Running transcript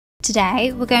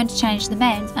Today we're going to change the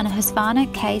mounts on a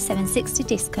Husqvarna K760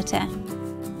 Disc Cutter.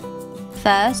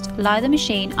 First, lie the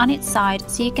machine on its side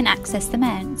so you can access the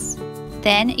mounts.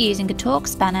 Then, using a torx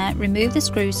spanner, remove the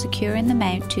screws securing the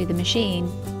mount to the machine.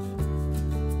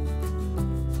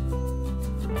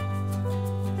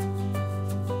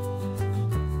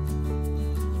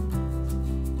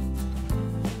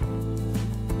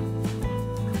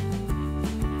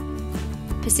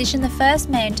 Position the first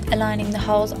mount aligning the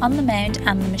holes on the mount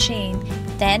and the machine,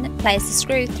 then place the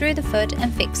screw through the foot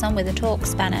and fix on with a torx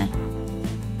spanner.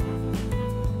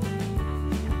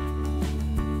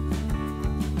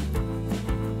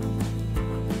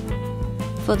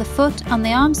 For the foot on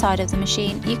the arm side of the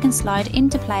machine, you can slide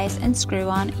into place and screw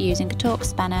on using a torx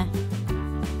spanner.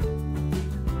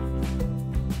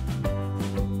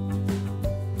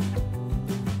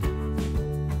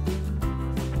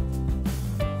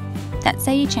 That's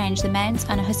how you change the mounts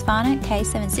on a Husqvarna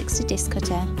K760 Disc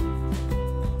Cutter.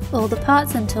 All the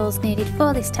parts and tools needed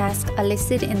for this task are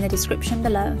listed in the description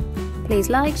below. Please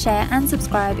like, share and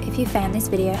subscribe if you found this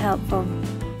video helpful.